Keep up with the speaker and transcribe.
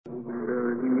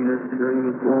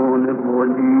الشيطان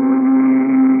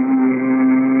الرجيم.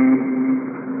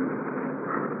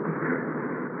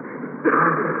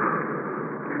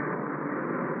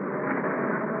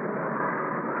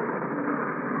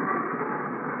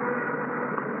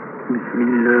 بسم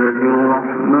الله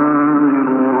الرحمن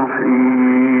الرحيم.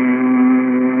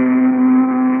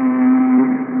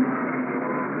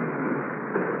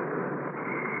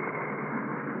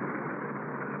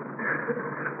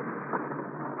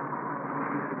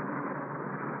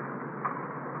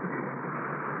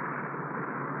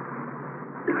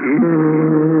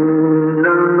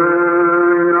 إنما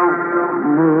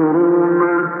يعمر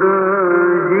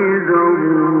مساجد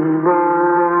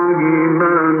الله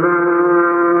من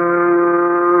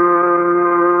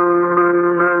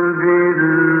آمن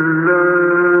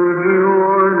بالله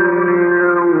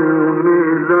واليوم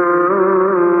الآخر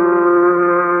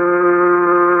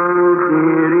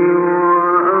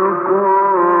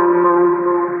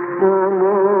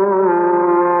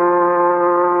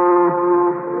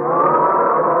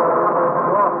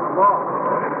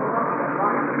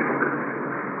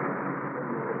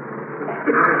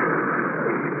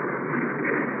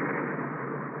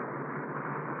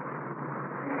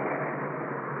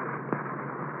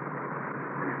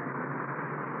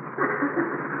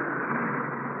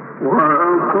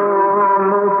وأقام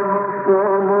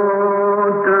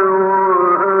الصلاة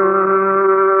وآتى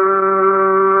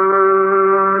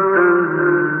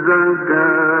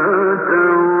الزكاة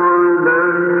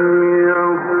ولم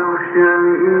يخش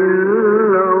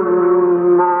إلا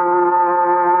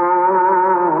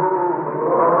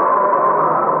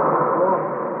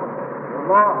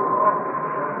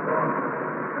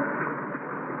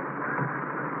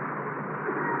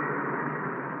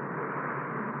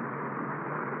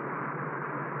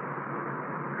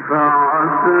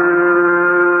فعسى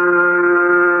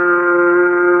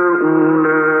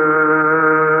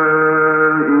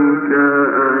أولئك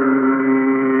أن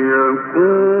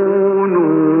يكونوا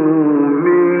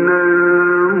من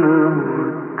المهتدين.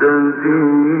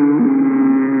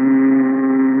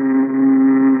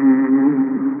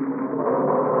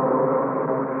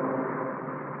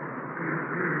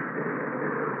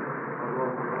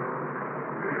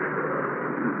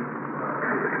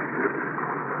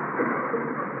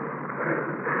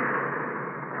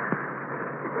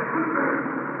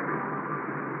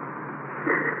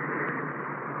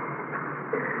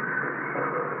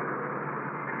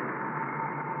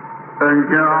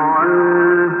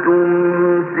 أجعلتم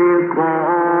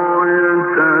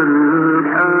سقاية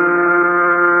الحاج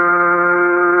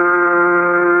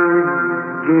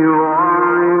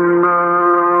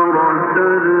وعمارة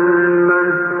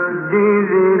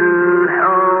المسجد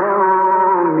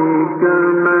الحرام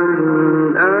كمن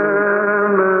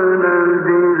آمن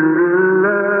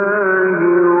بالله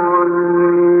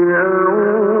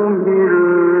واليوم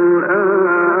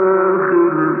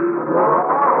الآخر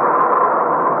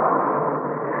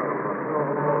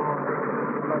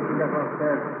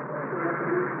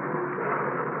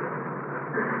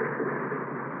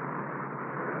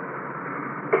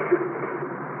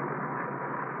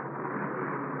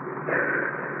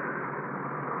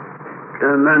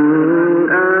كمن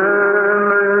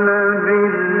آمن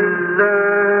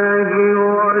بالله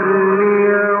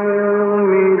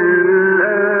واليوم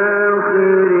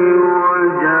الآخر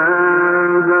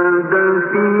وجاهد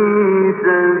في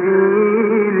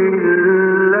سبيل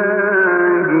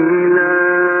الله لا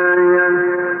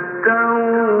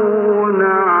يستوون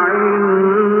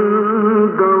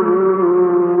عند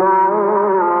الله.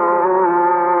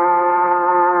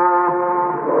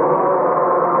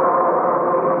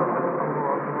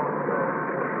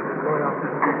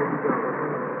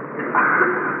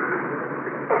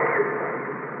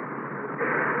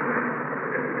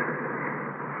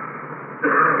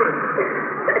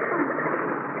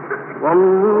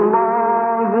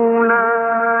 والله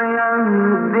لا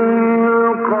يهدي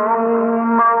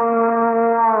القوم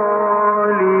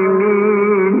الظالمين.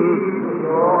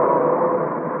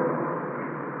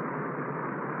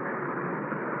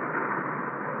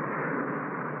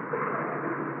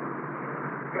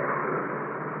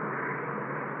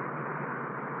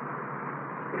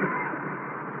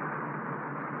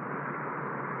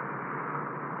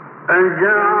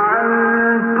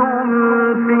 أجعلتم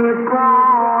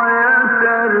سقاية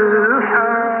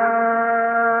الحاج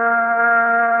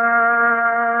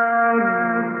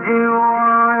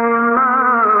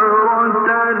وعمارة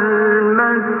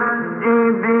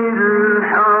المسجد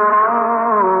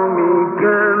الحرام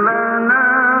كمن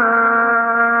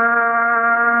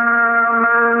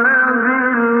آمن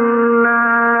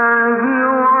بالله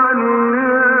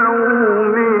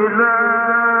واليوم الآخر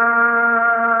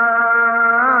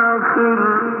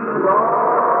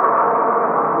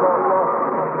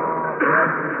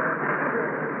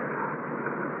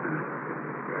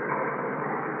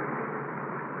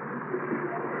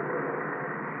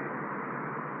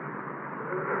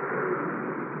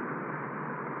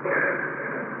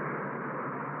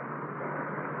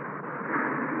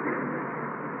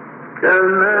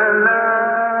كمن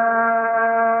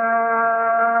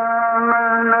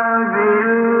آمن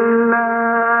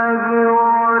بالله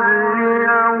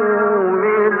واليوم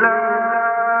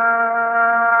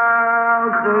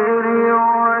الآخر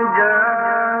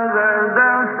وجاهد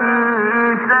في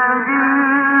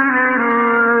سبيل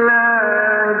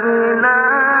الله لا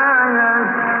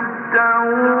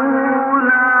يستوون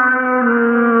عند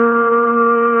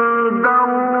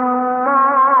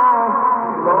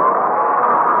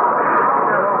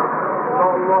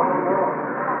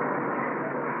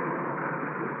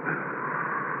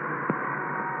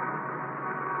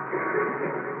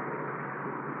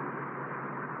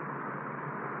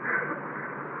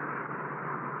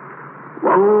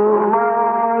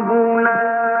والله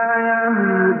لا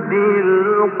يهدي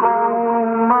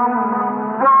القوم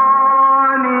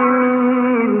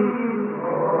الظالمين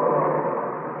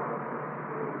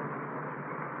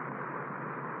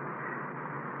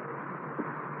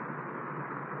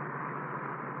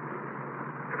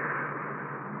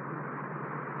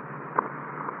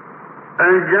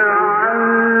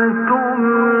أجعلتم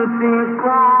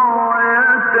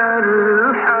سقاية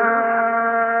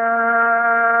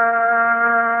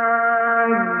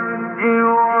الحاج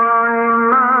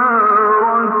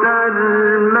وعمارة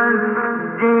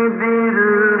المسجد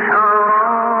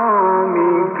الحرام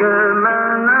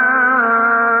كمن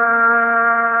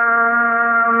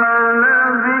آمن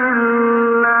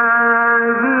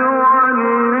بالله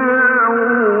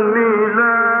واليوم الآخر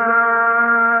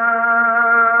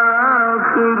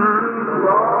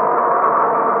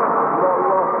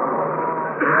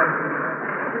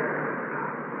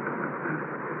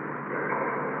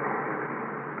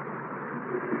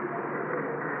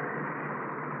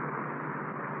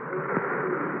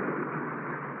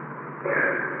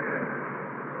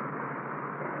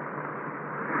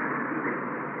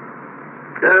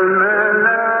كمن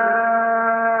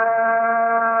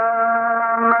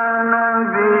آمن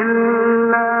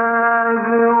بالله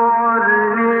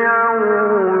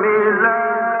واليوم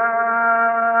الآخر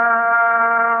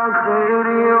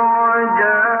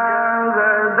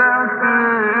وجاهد في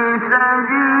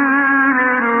سبيل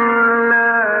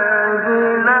الله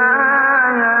لا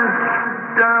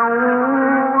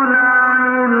يستوون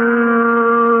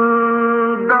عند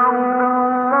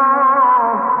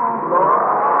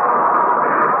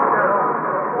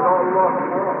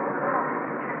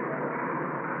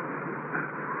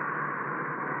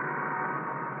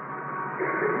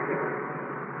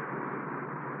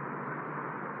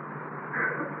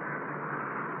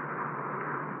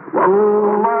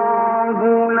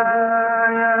والله لا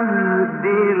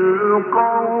يهدي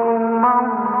القوم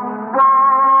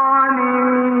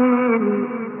الظالمين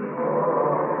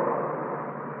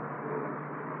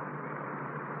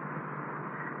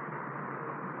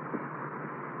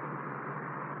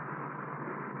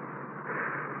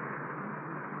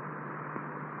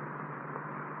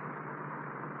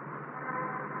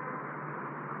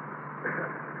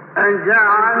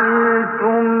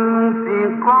أجعلتم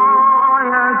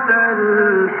سقاية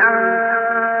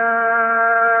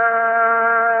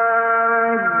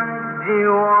الحاج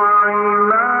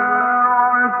وعمارة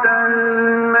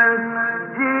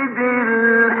المسجد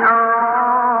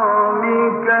الحرام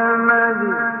كمن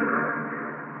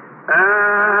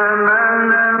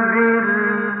آمن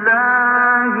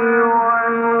بالله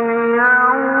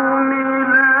واليوم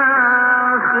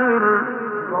الآخر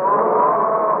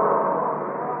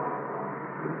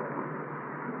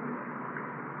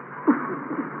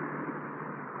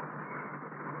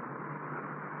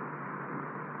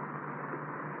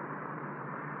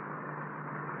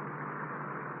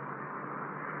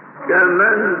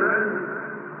كمن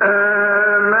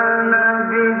آمن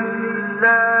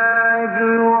بالله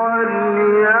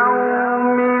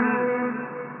واليوم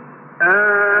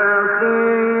الآخر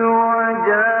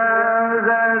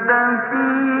وجاهد في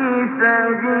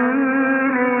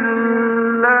سبيل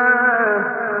الله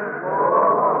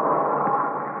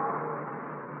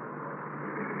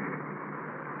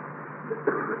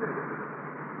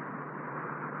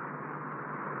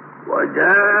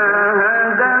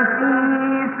وجاهد في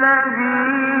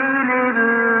سبيل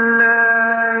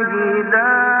الله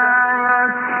لا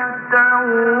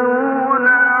يستوون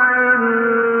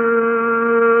عند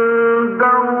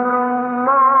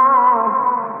الله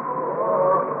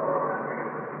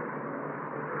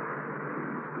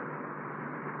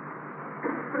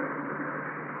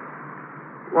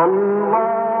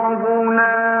والله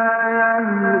لا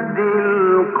يهدي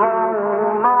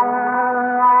القوم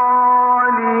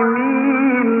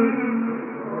الظالمين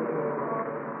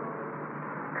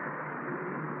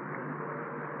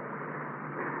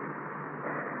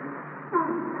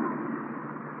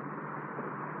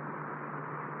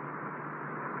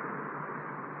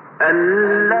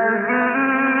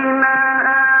الذين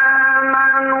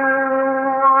آمنوا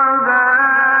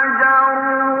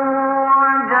وهاجروا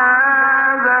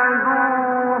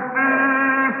وجاهدوا في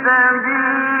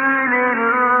سبيل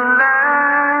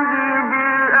الله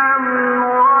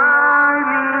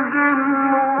بأموالهم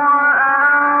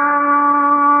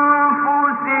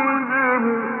وأنفسهم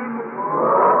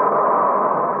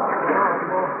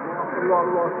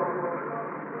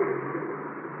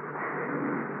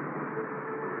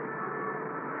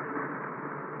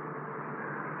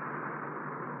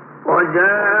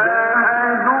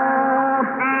وجاهدوا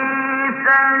في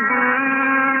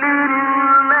سبيل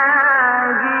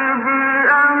الله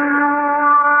بأموالهم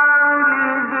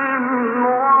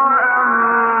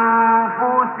وأنفسهم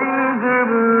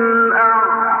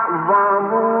أعظم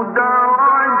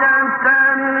درجة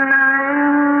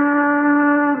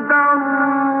عند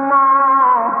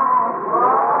الله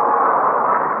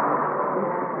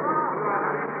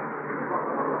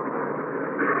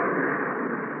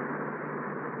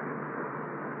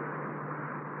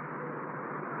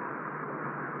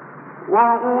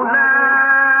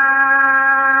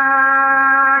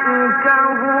وأولئك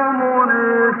هم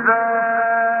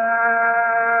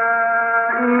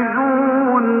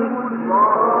الفائزون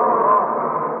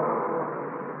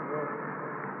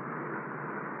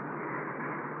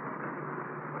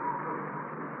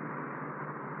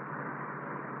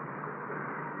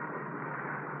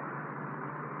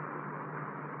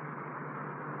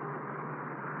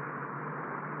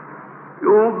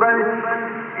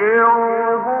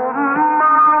يبشرهم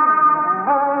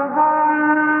ربهم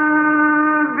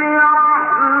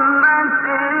برحمة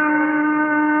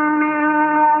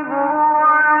منه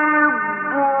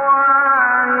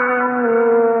ورضوان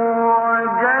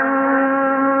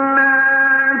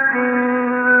وجنات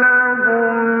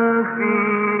لهم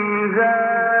فيها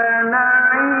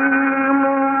نعيم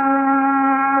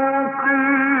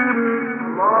مقيم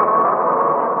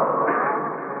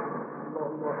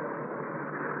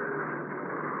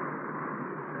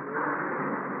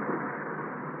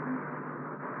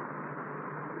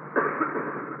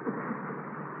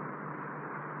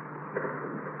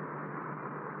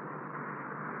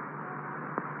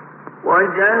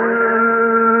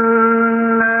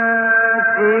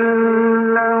وجنات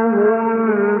لهم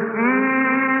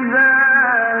فيها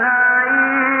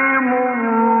نعيم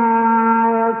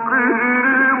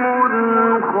مقيم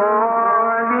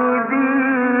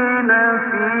خالدين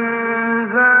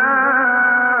فيها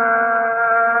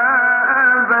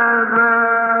أبدا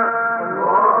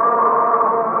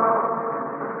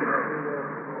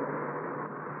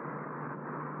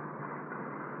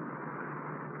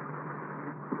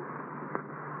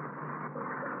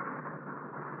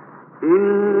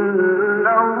إن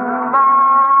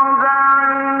الله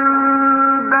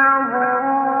عنده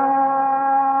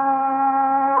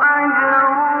أجر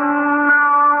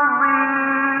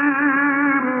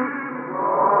عظيم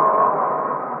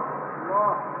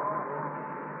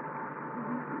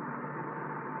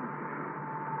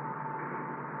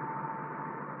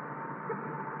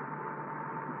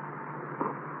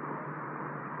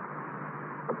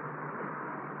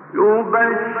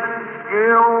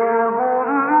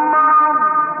يبشرهم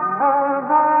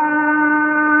ربهم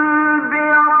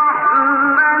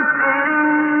برحمة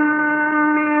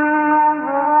منه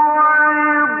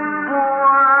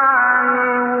ورضوان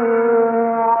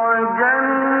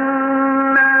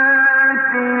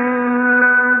وجنات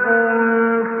لهم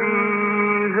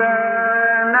فيها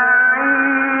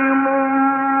نعيم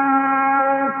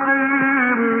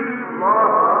مقيم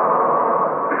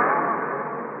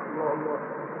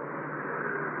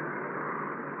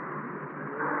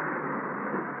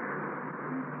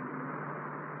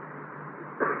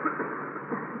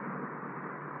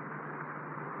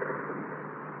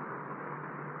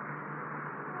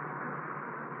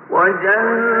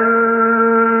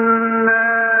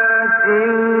وجنات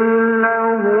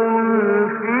لهم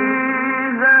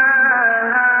فيها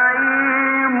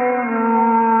نعيم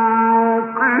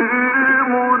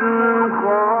مقيم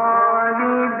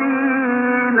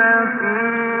خالدين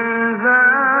فيها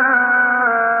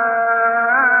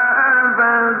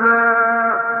أبدا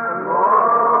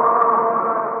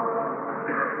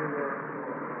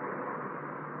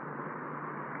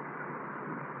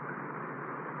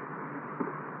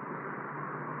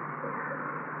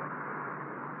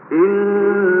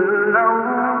إن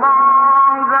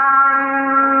الله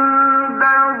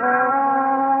عنده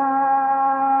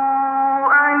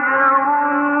أجر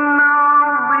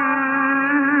عظيم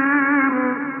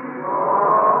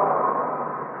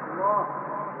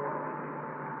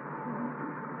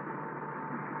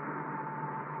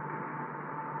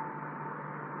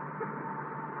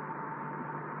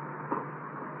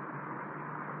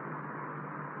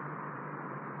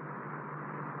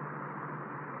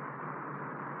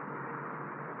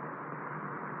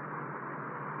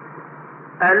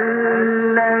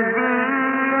الذين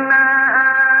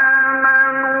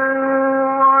آمنوا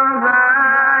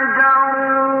وهاجروا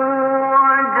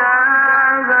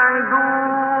وجاهدوا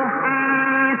في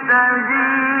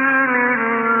سبيل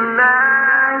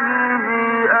الله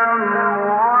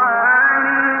بأموالهم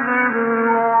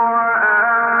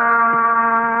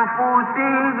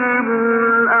وأنفسهم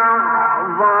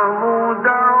أعظم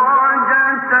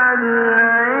درجة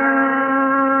عند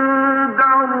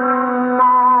الله.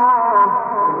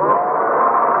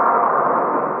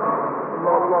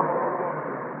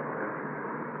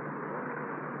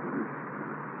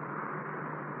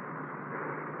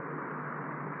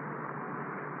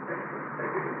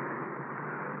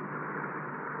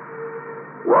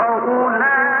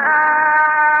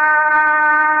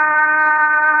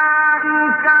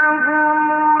 وأولئك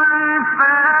هم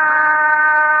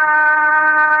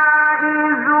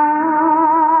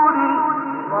الفائزون.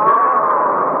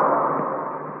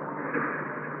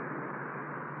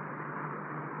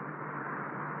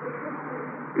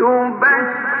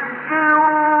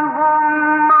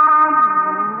 يبشرهم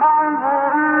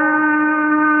ربهم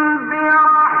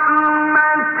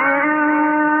برحمة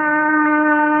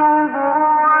منه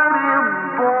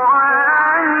ورضوان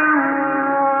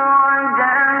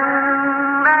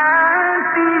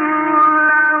وجنات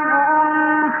لهم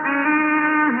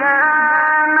فيها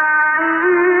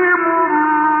نعيم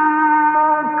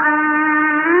مقيم.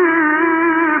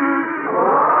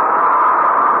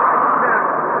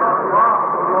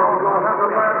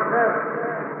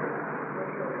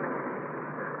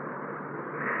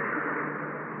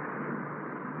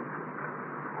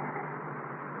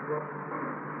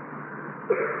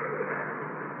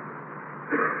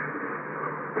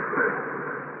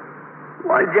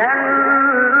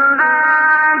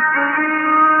 وجنات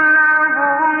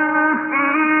لهم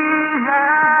فيها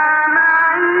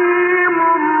نعيم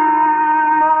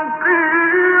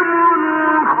مقيم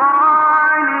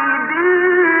خالدين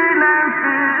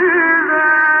فيها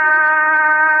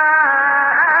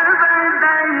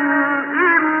أبدا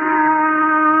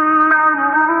إن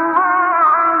الله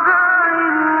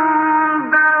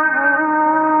عنده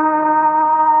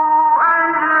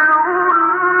أجر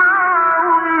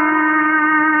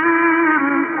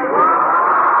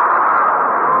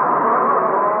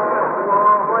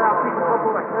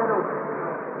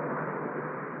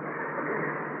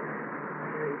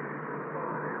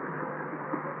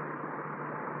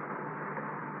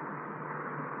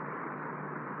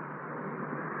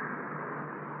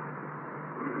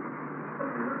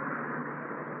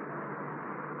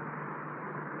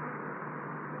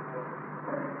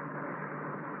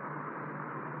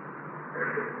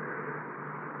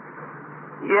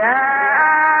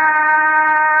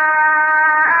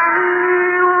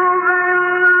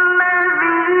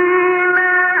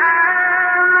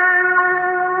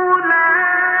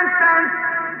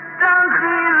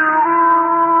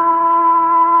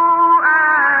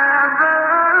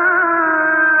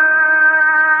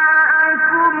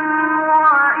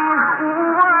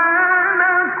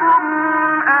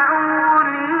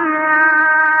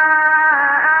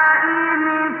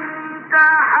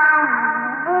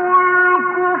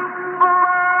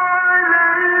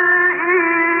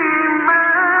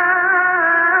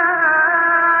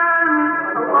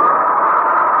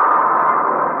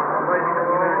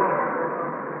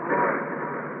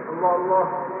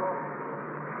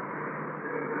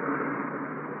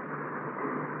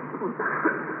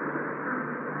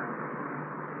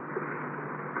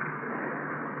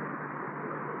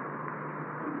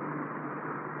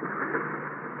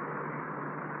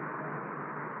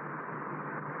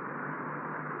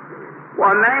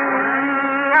ومن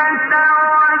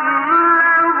يتولهم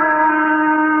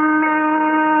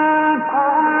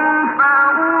منكم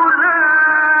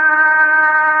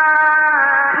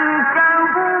فأولئك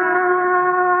هم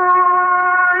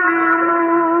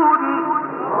الظالمون.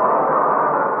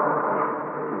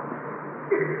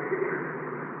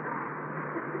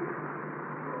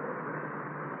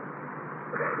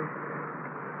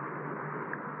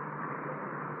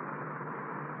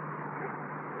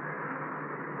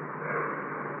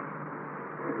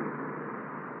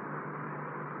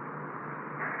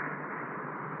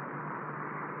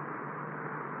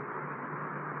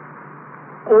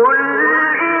 قل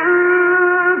إن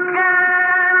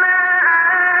كان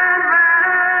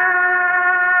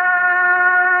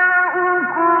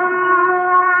آباؤكم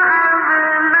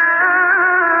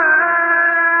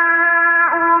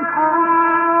وأبناؤكم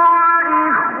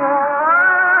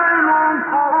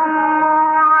وإخوانكم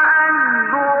وأزواجكم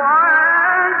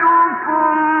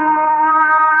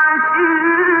وعشيرتكم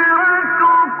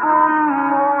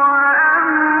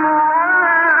وأموال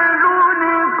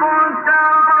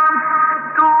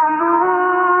اقترفتموها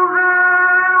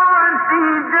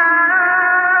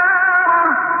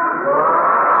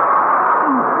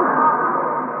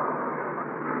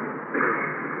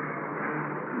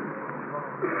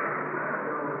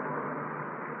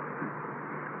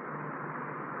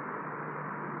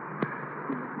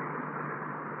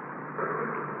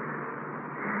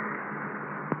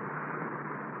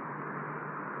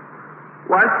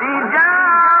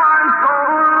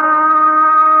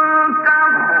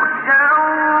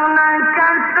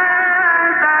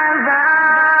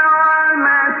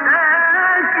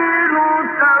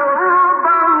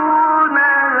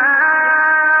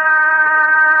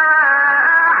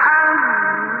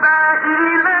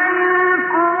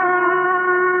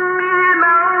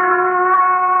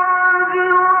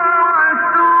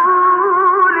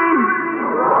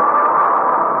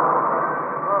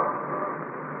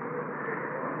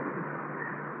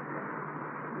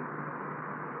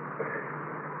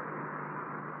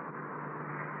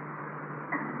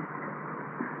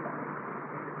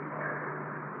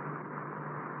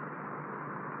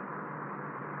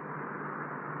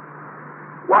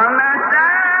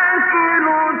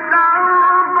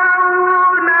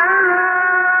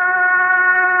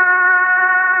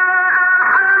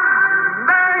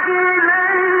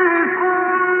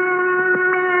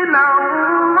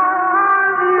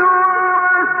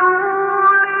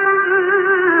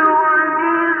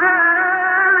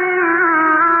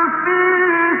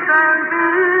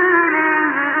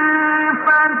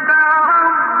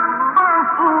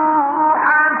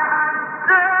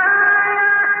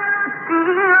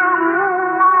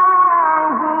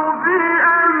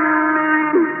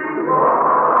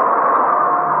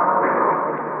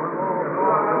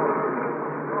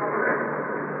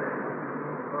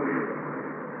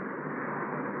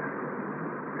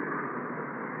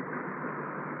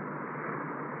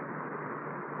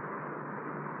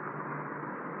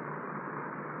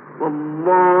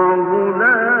والله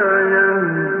لا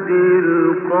يهدي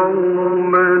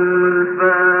القوم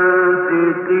الفاسقين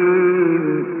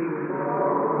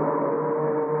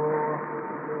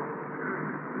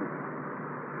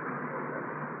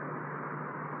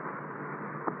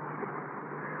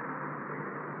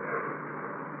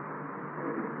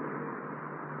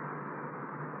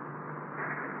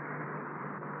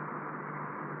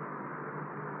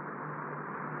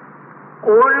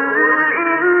قل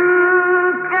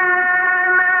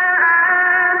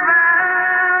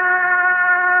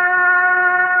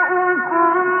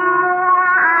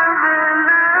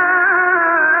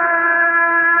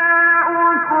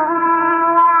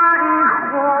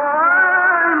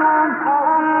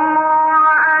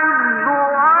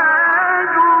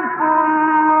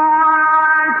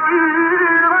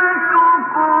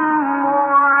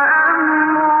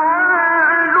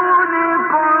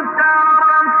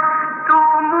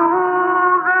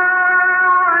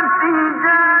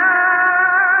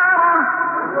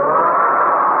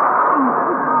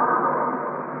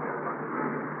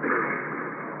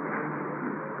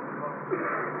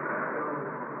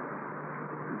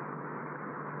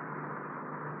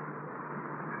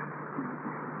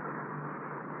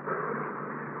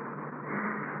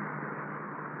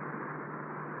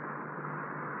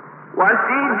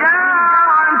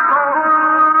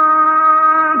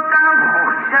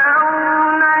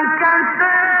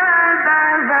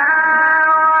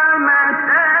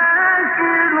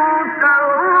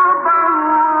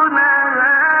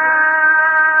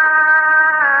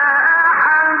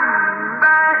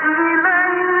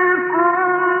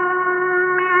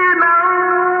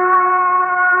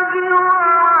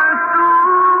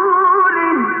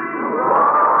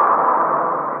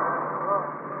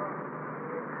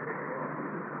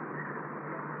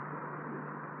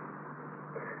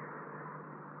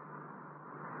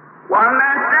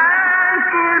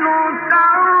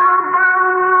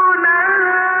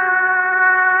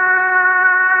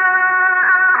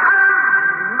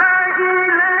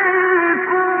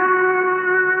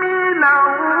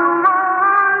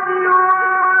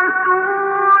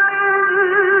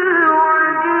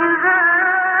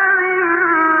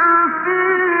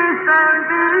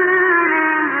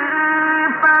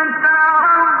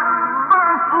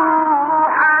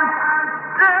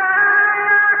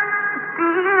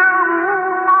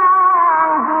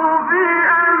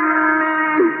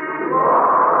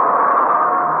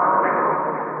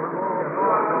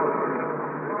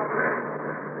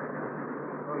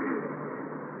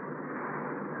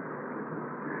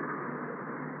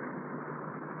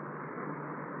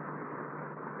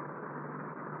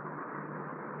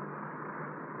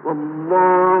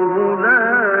والله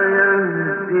لا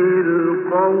يهدي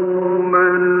القوم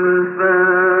الفاسقين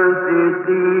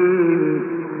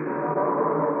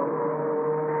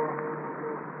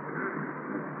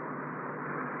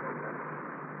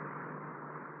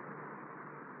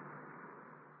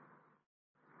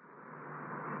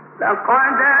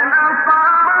لقد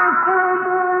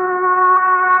نصركم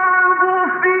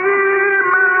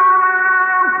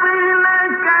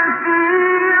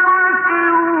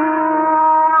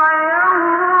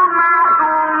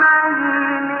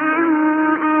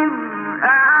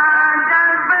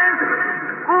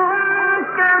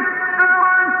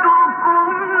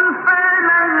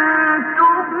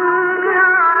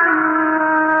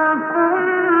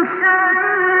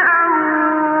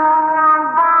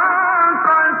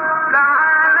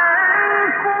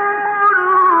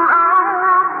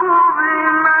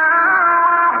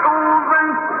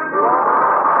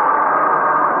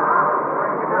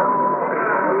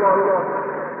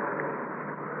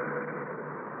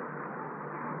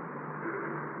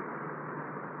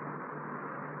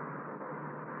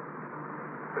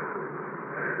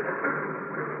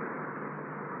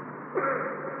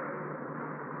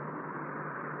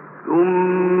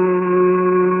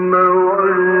ثم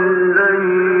وليتم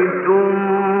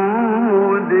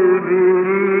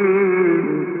مدبرين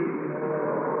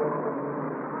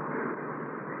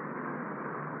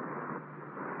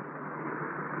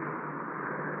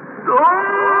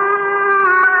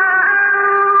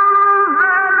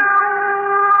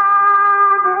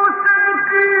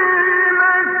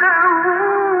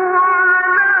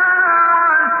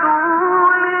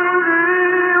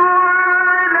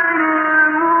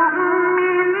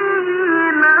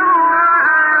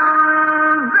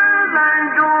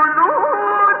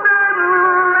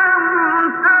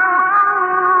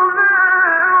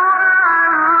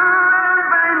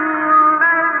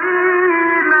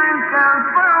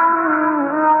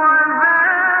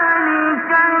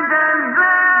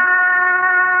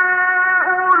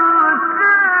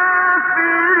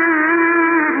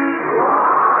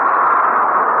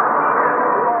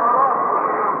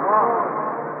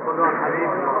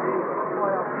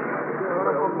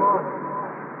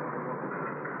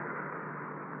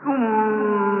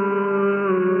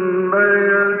ثم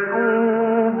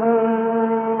يتوب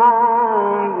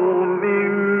الله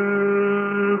من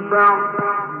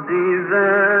بعد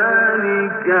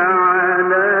ذلك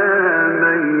على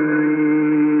من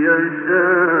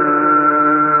يشاء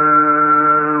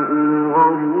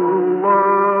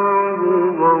والله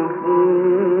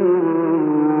غفور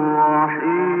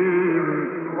رحيم.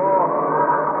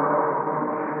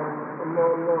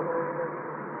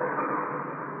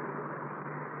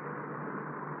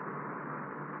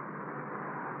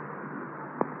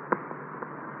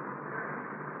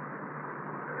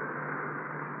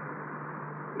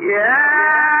 يا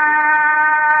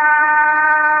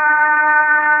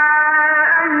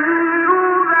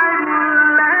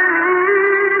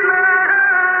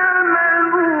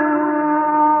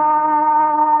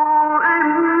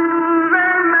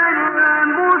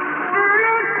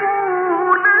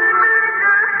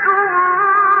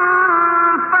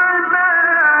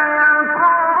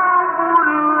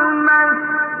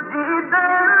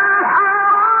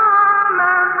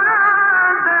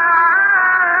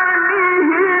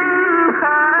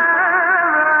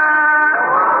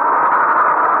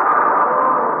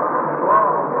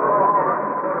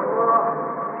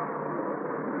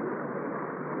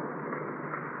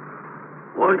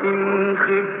وإن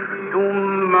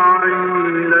خفتم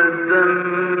عيلة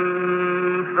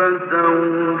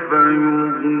فسوف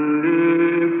يغنيكم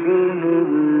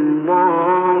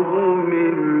الله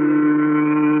من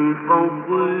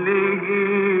فضله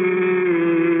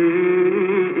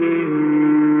إن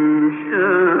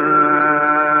شاء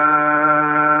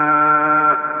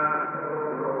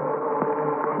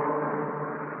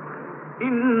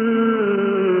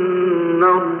إن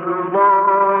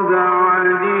الله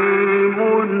عليم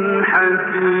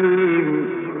حكيم.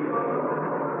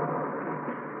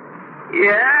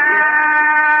 يا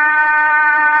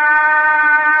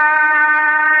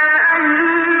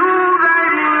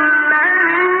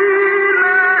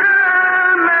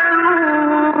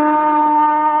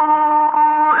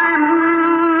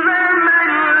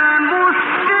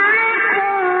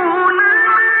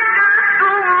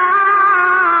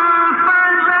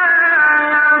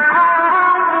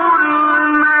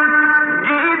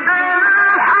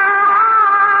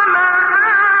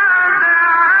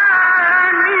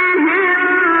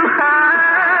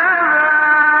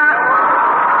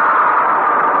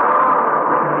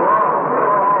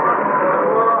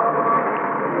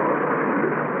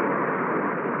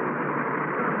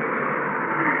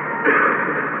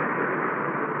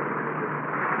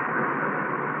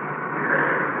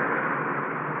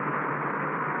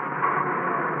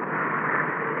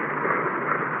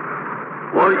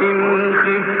وإن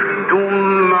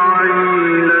خفتم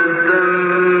عيلة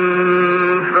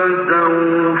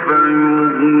فسوف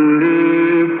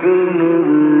يغنيكم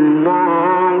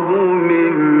الله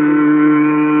من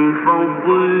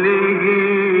فضله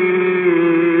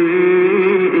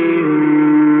إن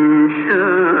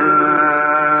شاء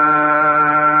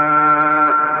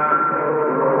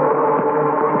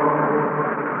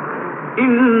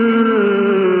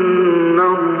إن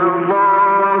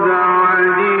الله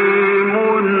عليم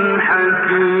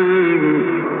حكيم.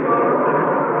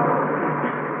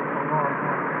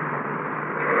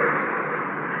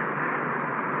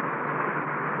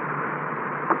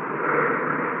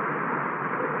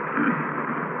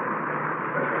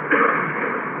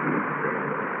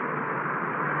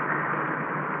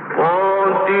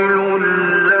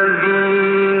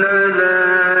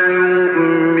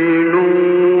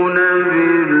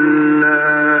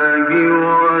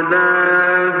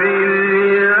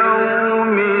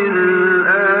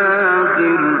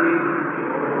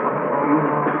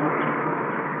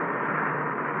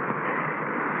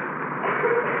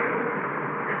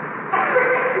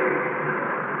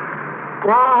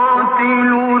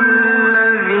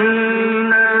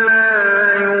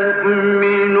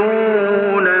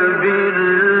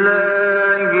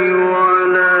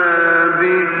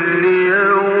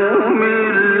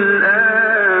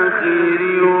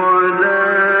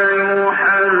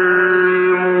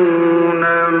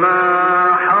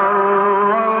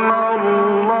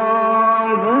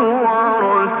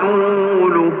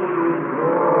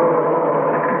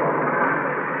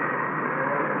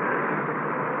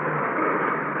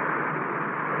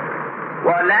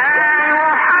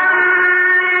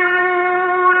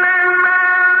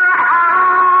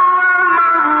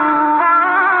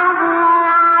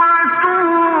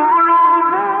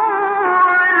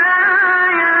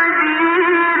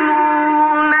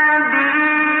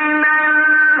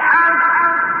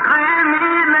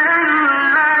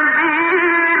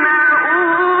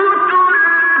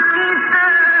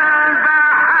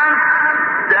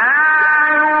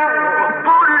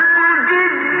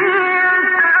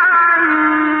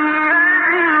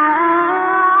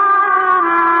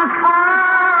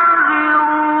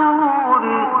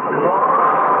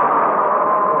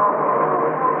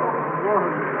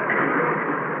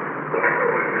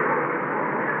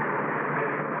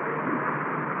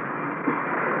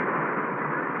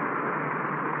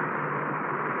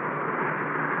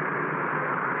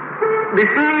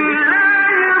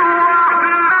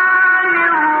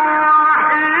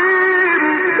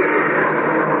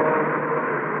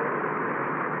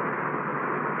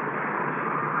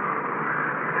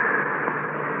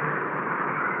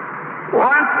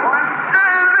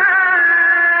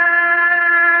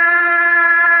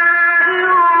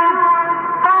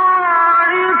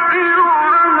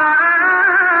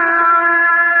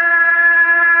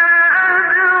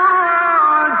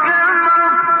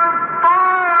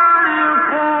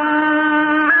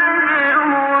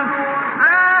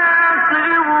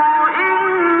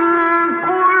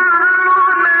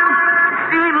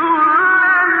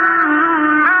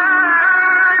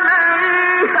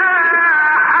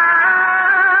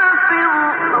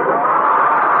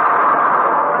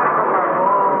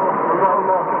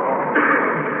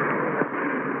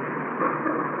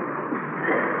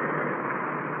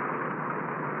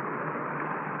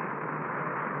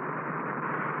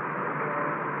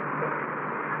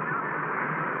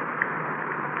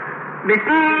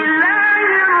 بسم الله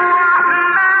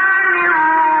الرحمن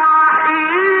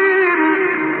الرحيم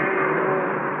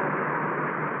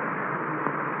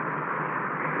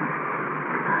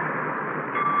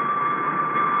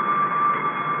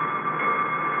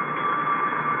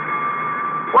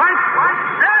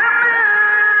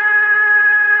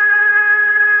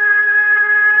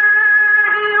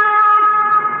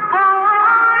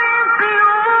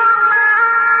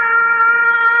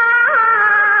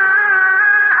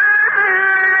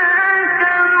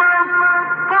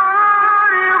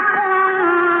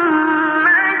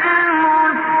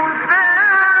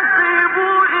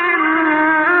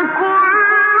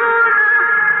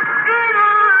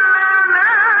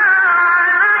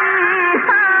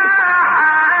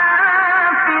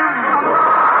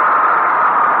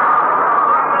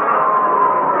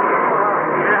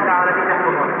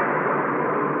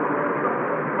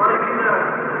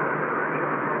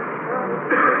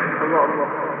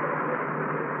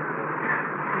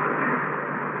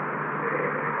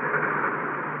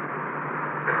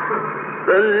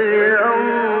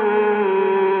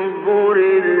فلينظر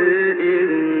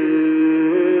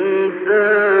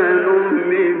الإنسان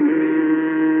مما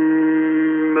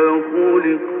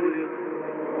خلق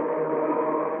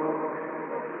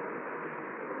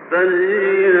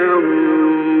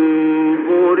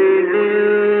فلينظر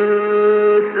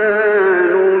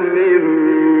الإنسان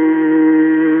مما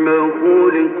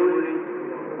خلق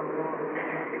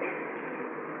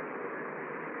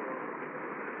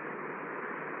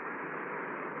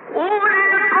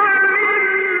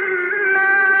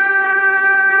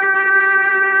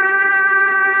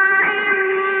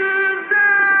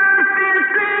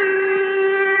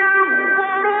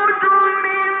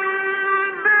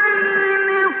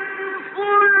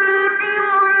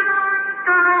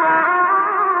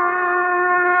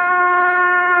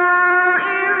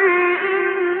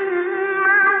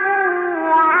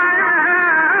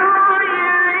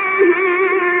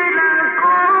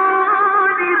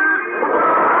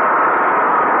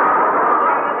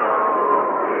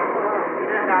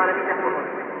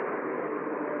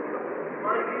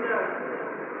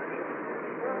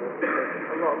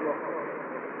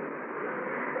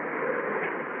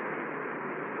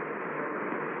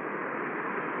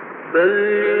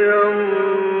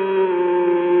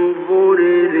فلينظر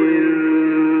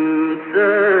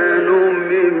الإنسان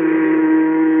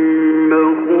مما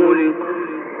خلق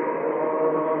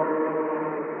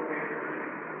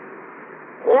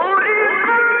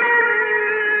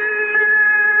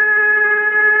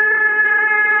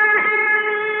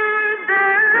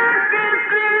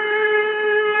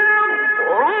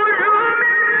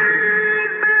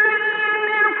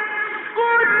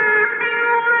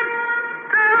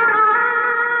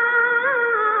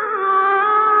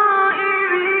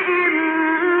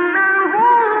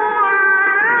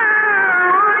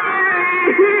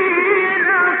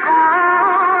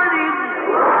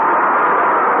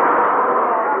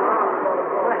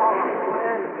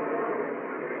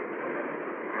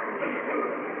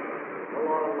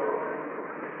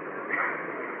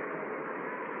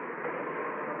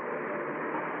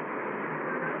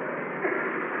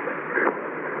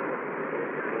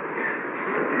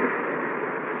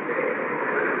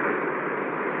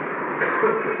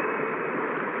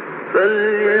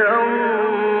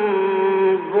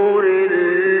فلينظر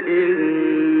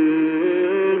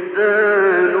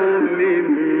الإنسان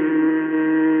مما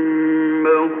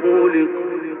خلق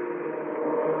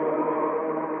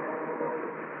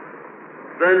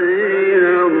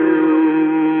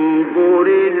فلينظر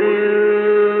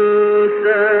الإنسان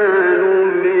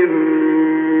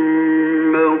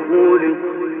مما خلق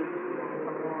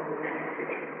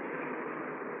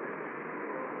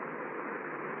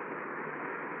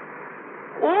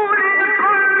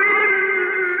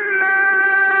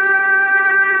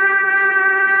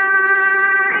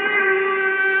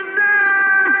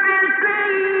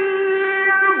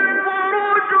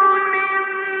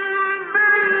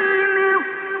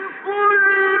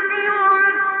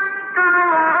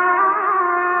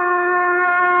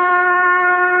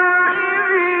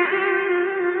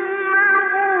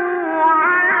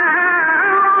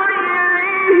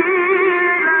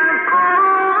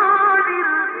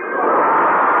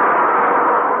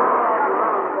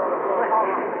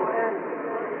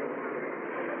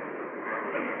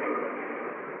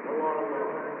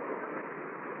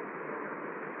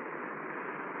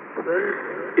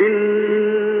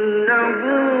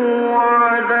إنه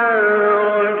على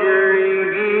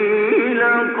رجعه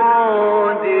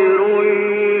لقادر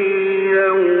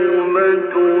يوم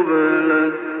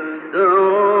تبلى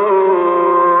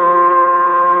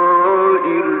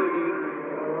السرائر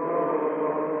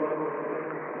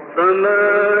فما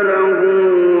له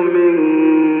من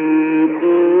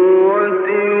قوة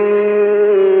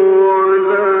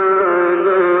ولا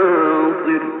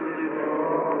ناصر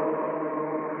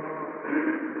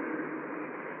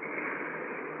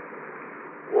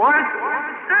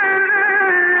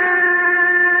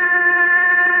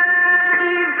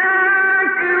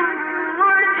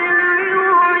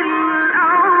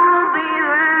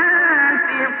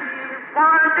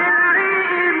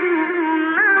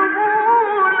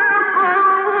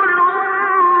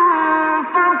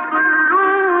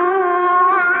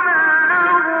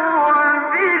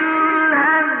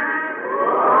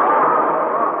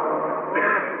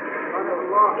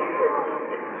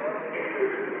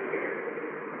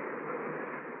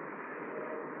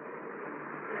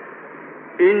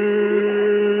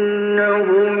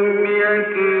إنهم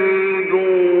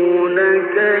يكيدون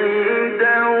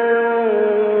كيدا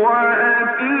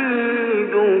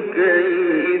وأكيد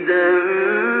كيدا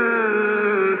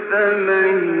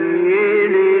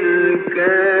فمهل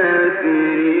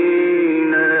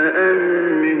الكافرين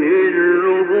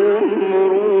أمهلهم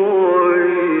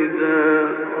رويدا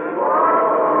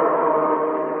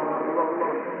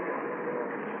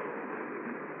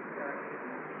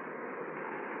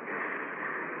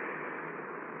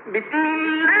بسم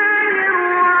الله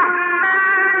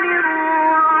الرحمن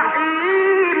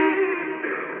الرحيم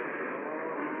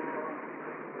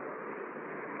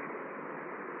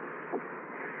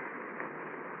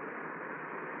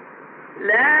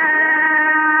لا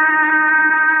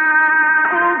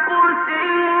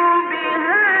أقسم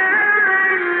بهذا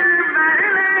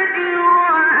البلد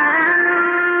وأنت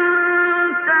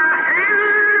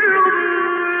حل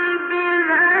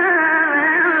بهذا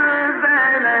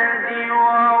البلد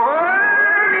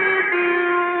ووالد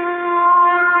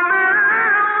وما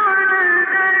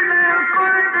ولد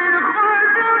لقد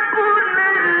خلقنا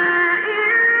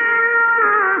الإنسان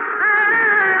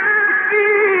في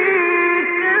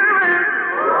كبد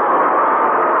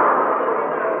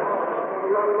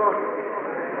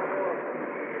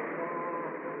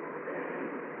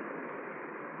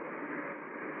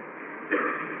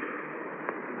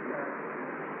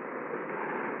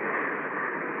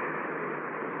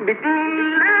بسم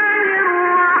الله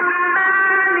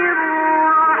الرحمن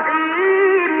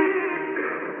الرحيم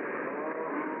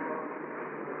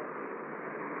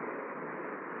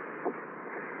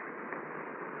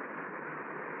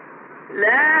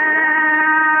لا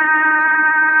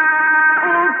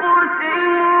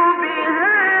أقسم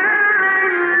بهذا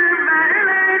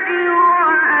البلد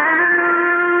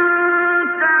وأنت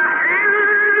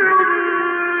حل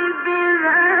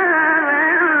بهذا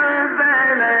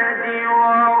البلد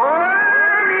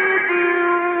ووالد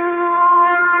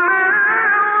وما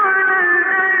ولد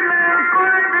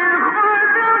لقد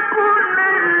خلقنا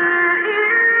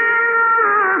الإنسان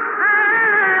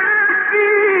في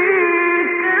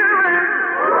كبد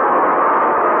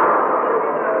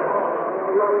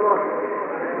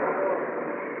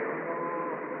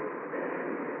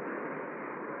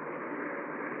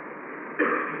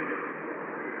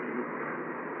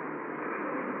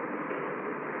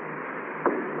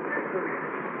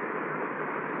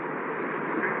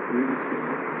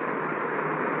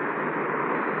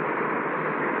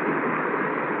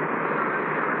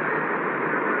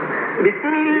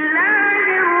بسم الله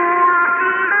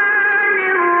الرحمن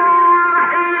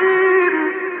الرحيم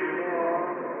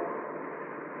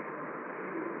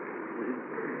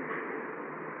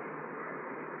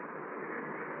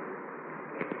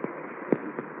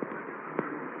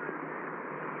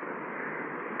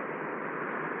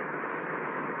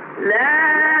لا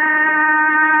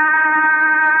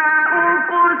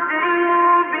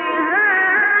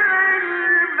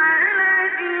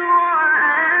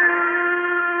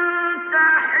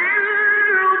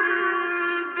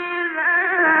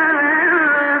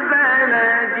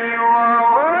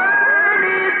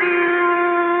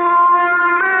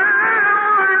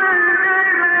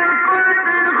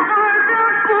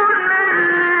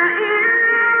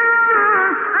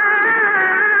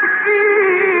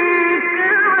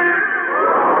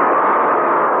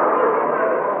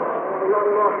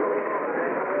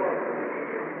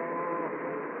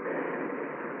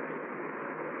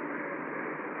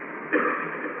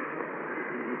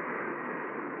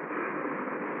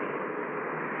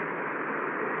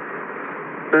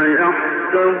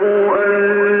أيحسب أن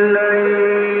لن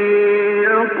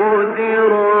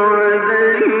يقدر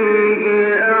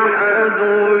عليه أحد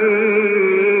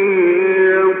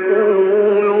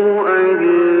يقول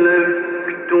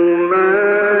أهلكت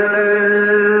مالا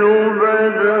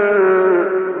لبدا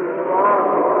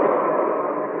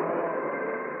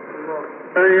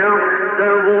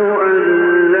أيحسب أن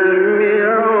لم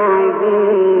يره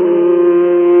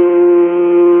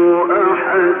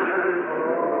أحد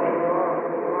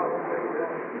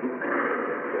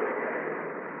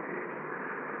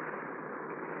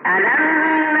ألم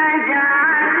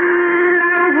نجعل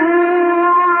له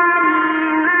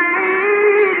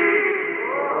عينين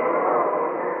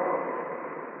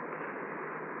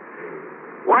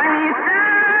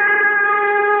ولسانا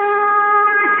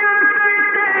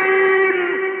وشفتين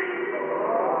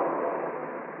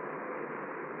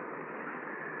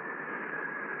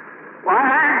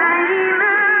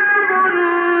وهديناه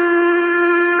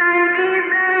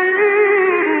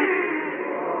النجدين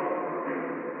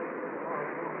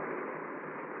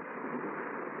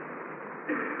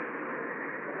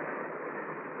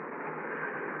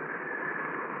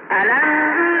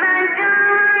ألم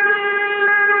نجعل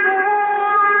له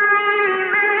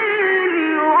عينين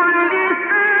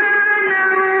ولسانا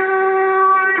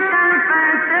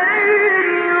وشفتين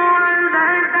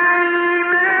وهديناه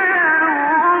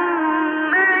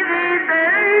النجدين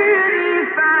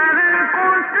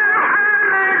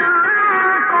فلقتحم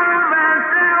العقبة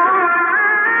وما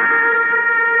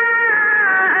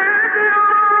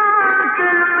أدراك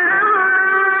ما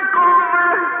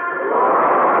العقبة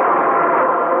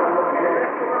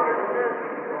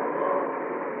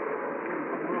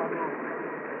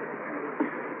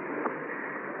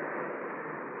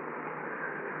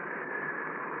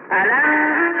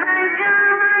ألم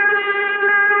نجعل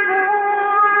له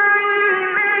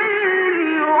عينين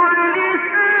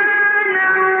ولسانا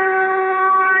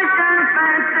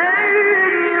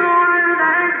وشفتين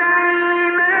وهديناه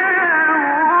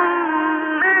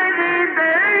النجدين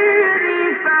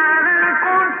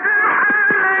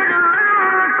فلقتحم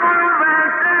العقبة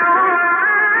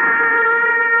وما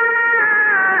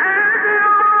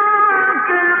أدراك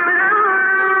ما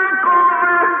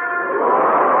العقبة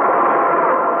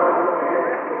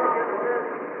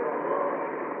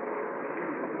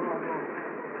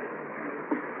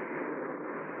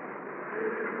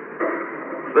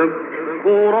فك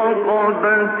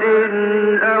رقبة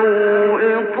أو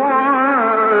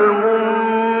إطعام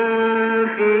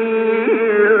في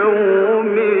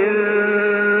يوم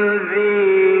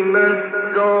ذي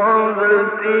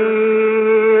مسغبة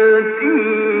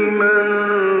يتيما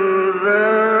ذا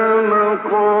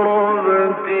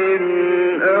مقربة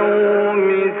أو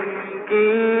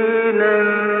مسكينا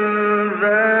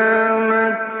ذا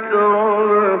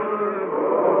متربة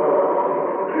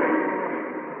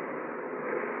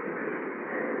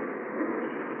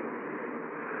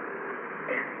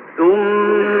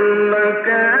ثم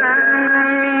كان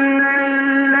من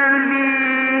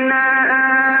الذين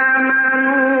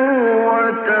آمنوا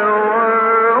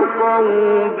وتواصوا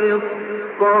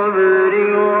بالصبر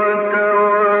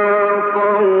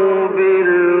وتواصوا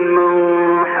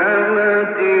بالمرحمة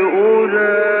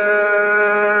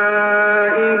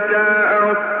أولئك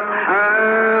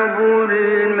أصحاب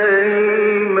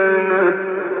الميمنة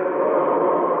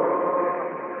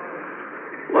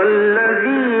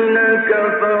والذين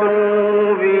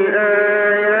كفروا بآياتنا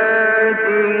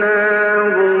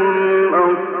هم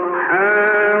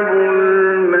أصحاب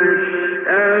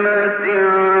المشأمة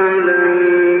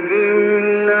عليهم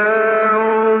نار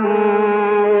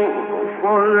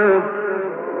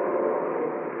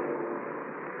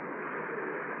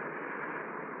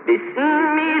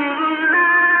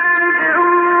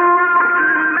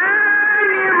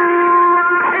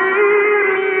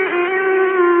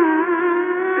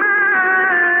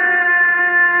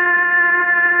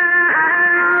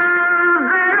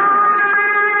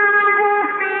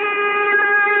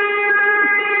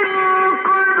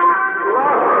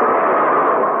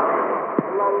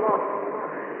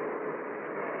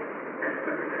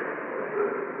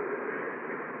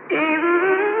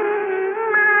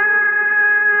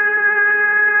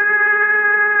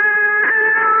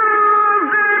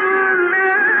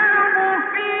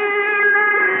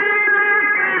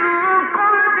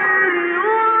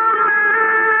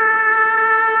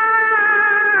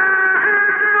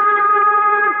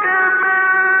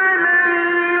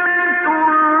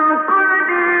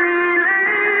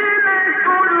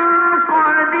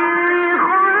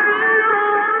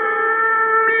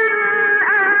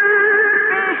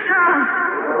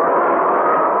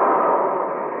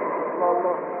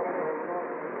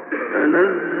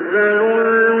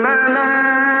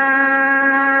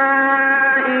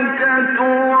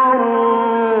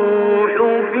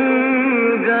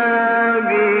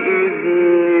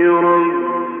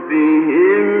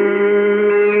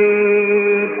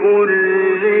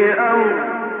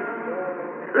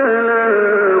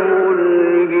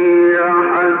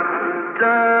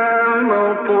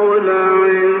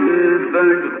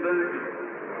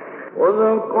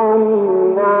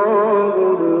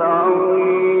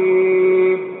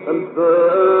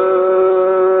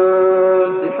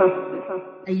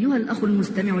الأخ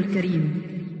المستمع الكريم،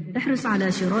 احرص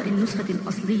على شراء النسخة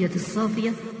الأصلية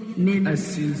الصافية من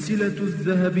السلسلة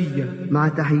الذهبية. مع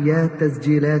تحيات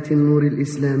تسجيلات النور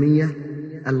الإسلامية،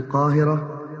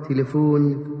 القاهرة،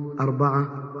 تليفون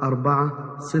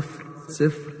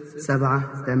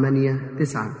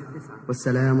 44000789.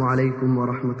 والسلام عليكم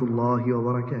ورحمة الله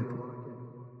وبركاته.